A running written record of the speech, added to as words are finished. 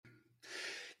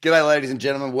G'day, ladies and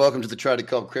gentlemen. Welcome to the Trader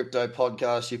Cobb Crypto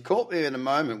Podcast. You've caught me in a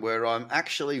moment where I'm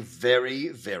actually very,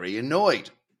 very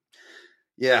annoyed.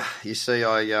 Yeah, you see,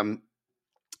 a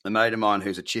mate of mine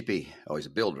who's a chippy, he's a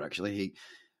builder actually.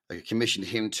 I commissioned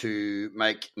him to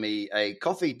make me a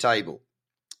coffee table,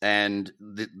 and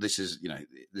this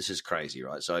is crazy,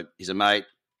 right? So he's a mate.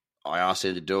 I asked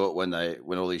him to do it when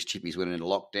all these chippies went into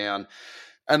lockdown,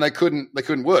 and they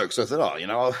couldn't work. So I thought,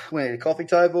 we need a coffee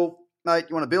table. Mate,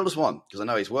 you want to build us one? Because I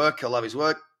know his work. I love his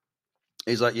work.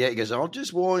 He's like, yeah. He goes, I'll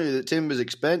just warn you that timber's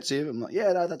expensive. I'm like,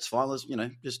 yeah, no, that's fine. Let's,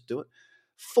 just do it.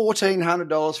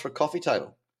 $1,400 for a coffee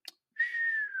table.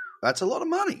 That's a lot of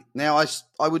money. Now,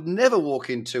 I would never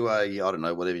walk into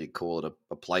whatever you call it,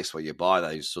 a place where you buy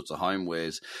those sorts of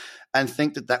homewares and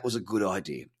think that was a good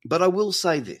idea. But I will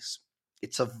say this.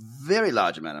 It's a very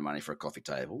large amount of money for a coffee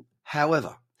table.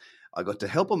 However, I got to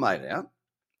help a mate out.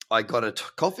 I got a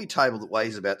coffee table that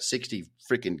weighs about 60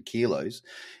 freaking kilos.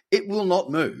 It will not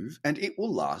move, and it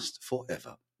will last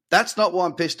forever. That's not why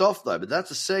I'm pissed off, though, but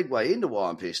that's a segue into why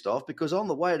I'm pissed off, because on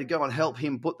the way to go and help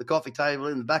him put the coffee table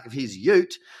in the back of his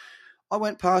ute, I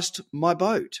went past my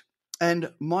boat.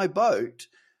 And my boat,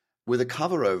 with a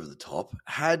cover over the top,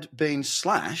 had been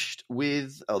slashed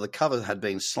the cover had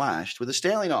been slashed with a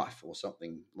Stanley knife or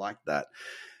something like that.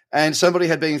 And somebody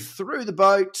had been through the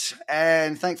boat,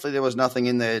 and thankfully there was nothing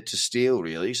in there to steal,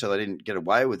 really, so they didn't get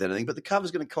away with anything. But the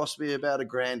cover's going to cost me about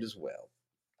 $1,000 as well.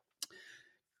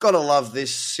 Got to love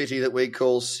this city that we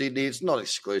call Sydney. It's not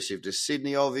exclusive to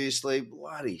Sydney, obviously.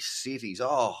 Bloody cities.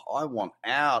 Oh, I want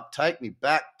out. Take me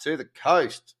back to the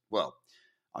coast. Well,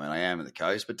 I am in the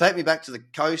coast, but take me back to the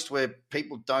coast where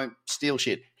people don't steal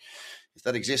shit. If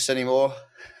that exists anymore,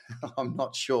 I'm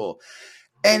not sure.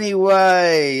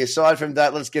 Anyway, aside from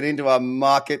that, let's get into our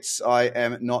markets. I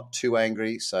am not too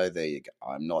angry, so there you go.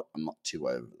 I'm not too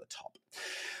over the top.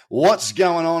 What's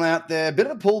going on out there? A bit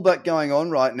of a pullback going on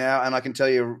right now, and I can tell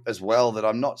you as well that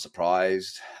I'm not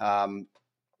surprised. The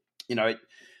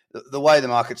way the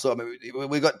market's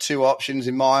we've got two options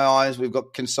in my eyes. We've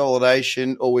got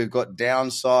consolidation or we've got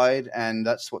downside, and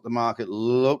that's what the market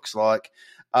looks like.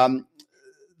 The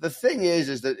thing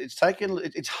is that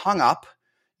it's hung up.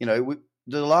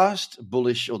 The last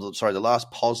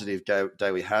positive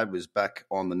day we had was back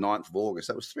on the 9th of August.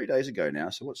 That was 3 days ago now.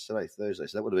 So what's today? Thursday.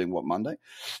 So that would have been, Monday?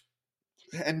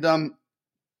 And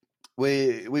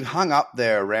we've hung up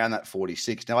there around that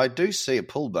 46. Now, I do see a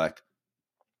pullback,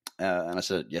 and I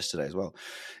said it yesterday as well,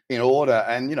 in order.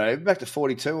 And, back to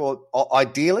 42, or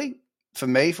ideally, for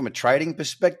me, from a trading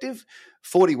perspective,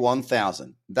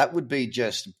 41,000. That would be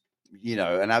just,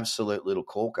 an absolute little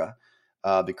corker.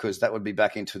 Because that would be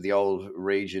back into the old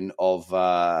region of,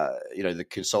 the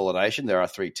consolidation. There are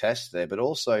 3 tests there, but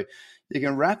also you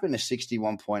can wrap in a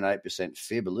 61.8%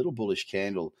 fib, a little bullish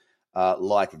candle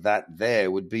like that there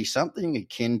would be something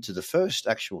akin to the first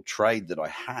actual trade that I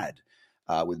had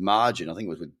with margin. I think it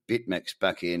was with BitMEX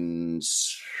back in,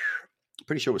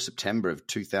 pretty sure it was September of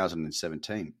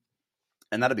 2017.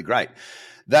 And that'd be great.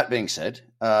 That being said,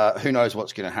 who knows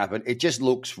what's going to happen? It just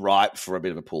looks ripe for a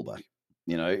bit of a pullback.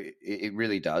 It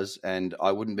really does, and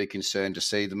I wouldn't be concerned to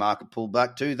see the market pull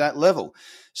back to that level.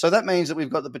 So that means that we've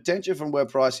got the potential from where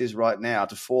price is right now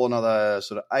to fall another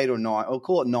sort of 8 or 9, or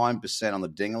call it 9% on the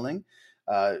ding-a-ling,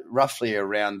 roughly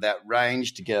around that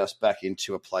range to get us back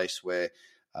into a place where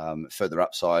further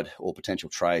upside or potential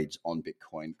trades on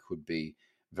Bitcoin could be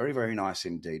very, very nice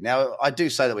indeed. Now, I do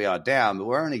say that we are down, but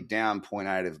we're only down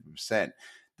 0.8%.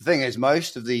 The thing is,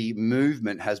 most of the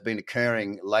movement has been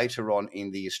occurring later on in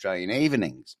the Australian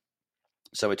evenings.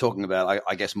 So we're talking about,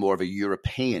 I guess, more of a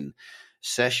European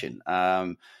session.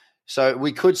 So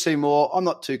we could see more. I'm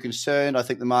not too concerned. I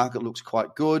think the market looks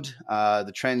quite good.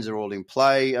 The trends are all in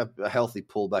play. A healthy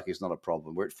pullback is not a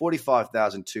problem. We're at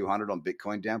 45,200 on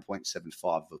Bitcoin, down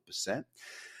 0.75%.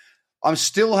 I'm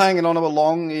still hanging on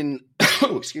along in,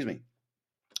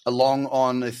 along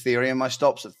on Ethereum. My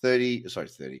stop's at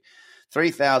 $3,049.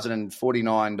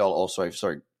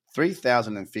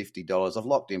 $3,050. I've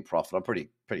locked in profit. I'm pretty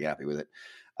happy with it.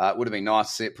 It would have been nice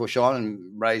to see it push on and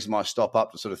raise my stop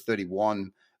up to sort of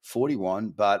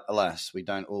 31.41, but alas, we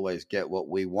don't always get what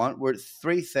we want. We're at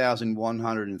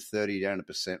 3,130, down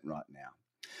 1% right now.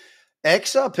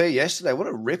 XRP yesterday, what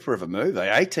a ripper of a move.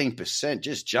 18%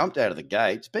 just jumped out of the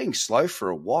gate. It's been slow for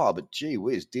a while, but gee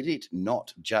whiz, did it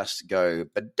not just go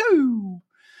badoo?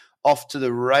 Off to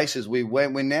the races we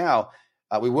went. We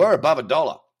were above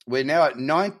 $1. We're now at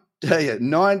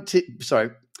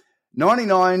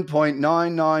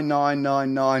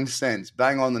 99.9999 cents.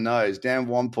 Bang on the nose, down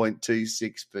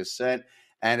 1.26%.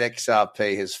 And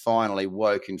XRP has finally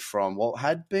woken from what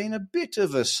had been a bit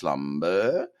of a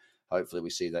slumber. Hopefully we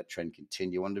see that trend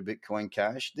continue under Bitcoin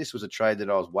Cash. This was a trade that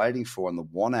I was waiting for on the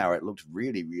 1 hour. It looked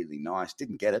really, really nice.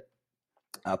 Didn't get it.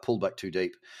 Pulled back too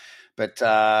deep. But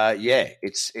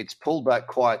it's pulled back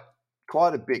quite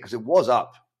a bit because it was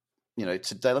up.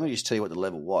 Today, let me just tell you what the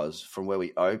level was from where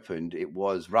we opened. It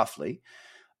was roughly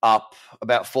up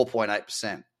about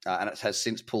 4.8%, and it has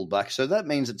since pulled back. So that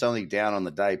means it's only down on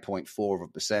the day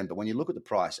 0.4%. But when you look at the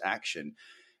price action,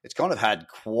 it's kind of had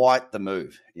quite the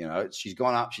move. She's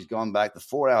gone up, she's gone back. The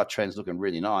 4 hour trend's looking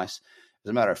really nice. As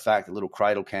a matter of fact, a little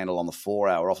cradle candle on the 4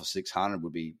 hour off of 600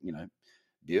 would be,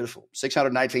 beautiful.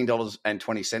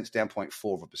 $618.20, down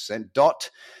 0.4%. DOT,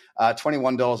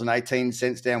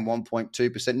 $21.18, down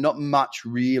 1.2%. Not much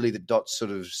really that DOT's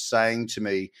sort of saying to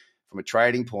me from a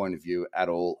trading point of view at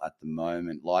all at the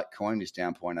moment. Litecoin is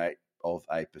down 0.8%,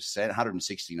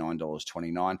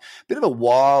 $169.29. Bit of a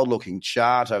wild-looking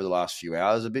chart over the last few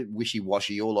hours, a bit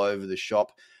wishy-washy all over the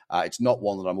shop. It's not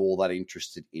one that I'm all that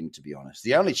interested in, to be honest.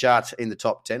 The only chart in the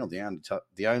top 10, or the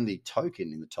only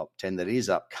token in the top 10 that is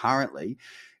up currently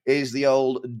is the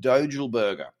old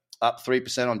Dogelberger, up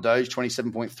 3% on Doge,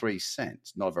 27.3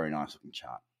 cents. Not a very nice-looking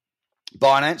chart.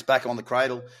 Binance back in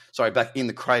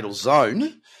the cradle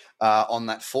zone on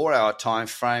that 4 hour time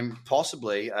frame,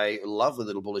 possibly a lovely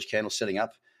little bullish candle setting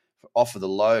up off of the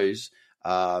lows.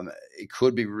 It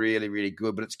could be really, really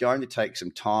good, but it's going to take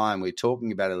some time. We're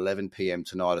talking about 11 p.m.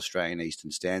 tonight, Australian Eastern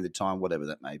Standard Time, whatever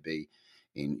that may be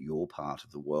in your part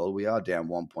of the world. We are down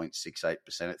 1.68%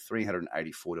 at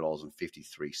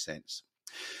 $384.53.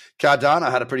 Cardano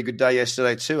had a pretty good day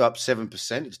yesterday too, up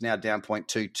 7%. It's now down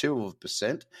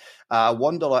 0.22%.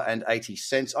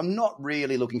 $1.80. I'm not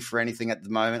really looking for anything at the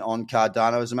moment on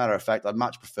Cardano. As a matter of fact, I'd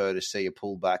much prefer to see a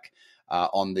pullback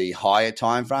on the higher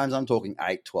time frames. I'm talking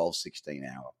 8, 12, 16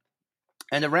 hour.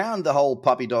 And around the whole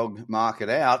puppy dog market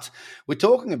out, we're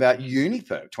talking about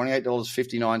Uniper,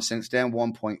 $28.59, down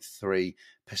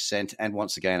 1.3%. And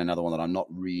once again, another one that I'm not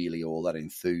really all that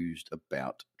enthused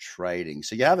about trading.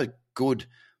 So you have a good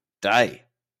day.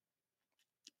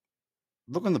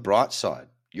 Look on the bright side.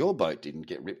 Your boat didn't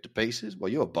get ripped to pieces.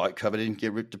 Well, your boat cover didn't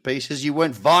get ripped to pieces. You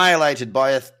weren't violated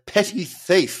by a petty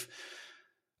thief.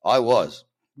 I was,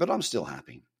 but I'm still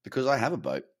happy because I have a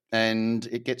boat. And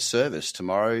it gets serviced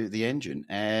tomorrow, the engine.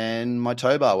 And my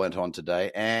tow bar went on today.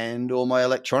 And all my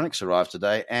electronics arrived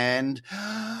today. And,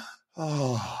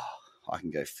 I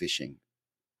can go fishing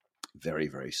very,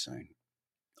 very soon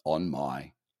on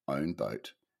my own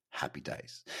boat. Happy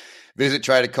days. Visit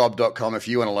tradercobb.com if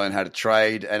you want to learn how to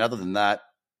trade. And other than that,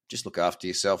 just look after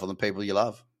yourself and the people you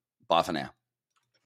love. Bye for now.